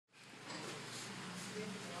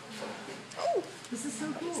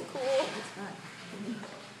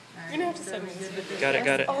You're gonna have to send me this video. Got it,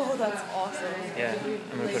 got it. Oh, that's awesome. Yeah,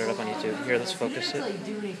 I'm gonna put it up on YouTube. Here, let's focus it.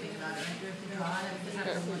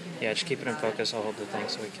 Yeah, just keep it in focus. I'll hold the thing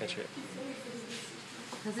so we catch it.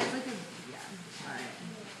 Because it's like a, yeah, alright.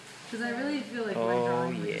 Because I really feel like my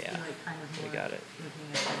drawing would just be like kind of more we got it. looking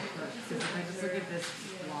at this book. Because if I just look at this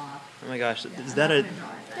block. Oh my gosh, is that a...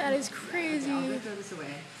 That is crazy. I'll go throw this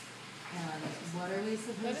away. And what are we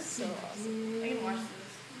supposed That is so to awesome. do? I can watch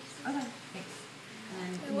this. Okay, thanks.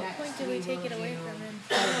 And At what point do we take it away from him?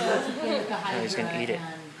 Oh, he's gonna eat it.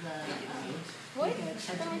 What?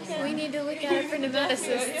 We need to look at it for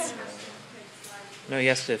nematocysts. No, he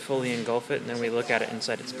has to fully engulf it, and then we look at it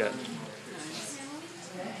inside its gut.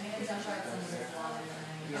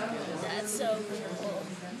 That's so cool.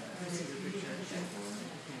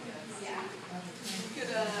 You could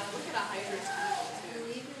look at a Hydras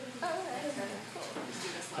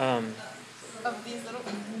too. Of these little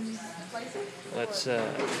slices? Let's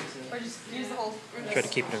Or just use the whole... try to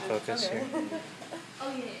keep it in focus here. Oh,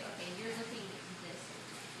 yeah, okay, you're looking at this.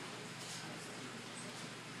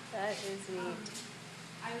 That is neat.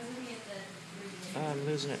 I was looking at the... Oh, I'm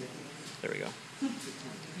losing it. There we go.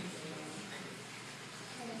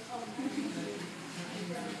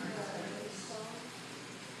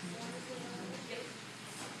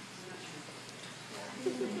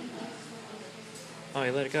 Oh,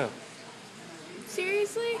 he let it go.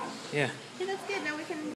 Seriously? Yeah. Yeah, that's good. Now we can...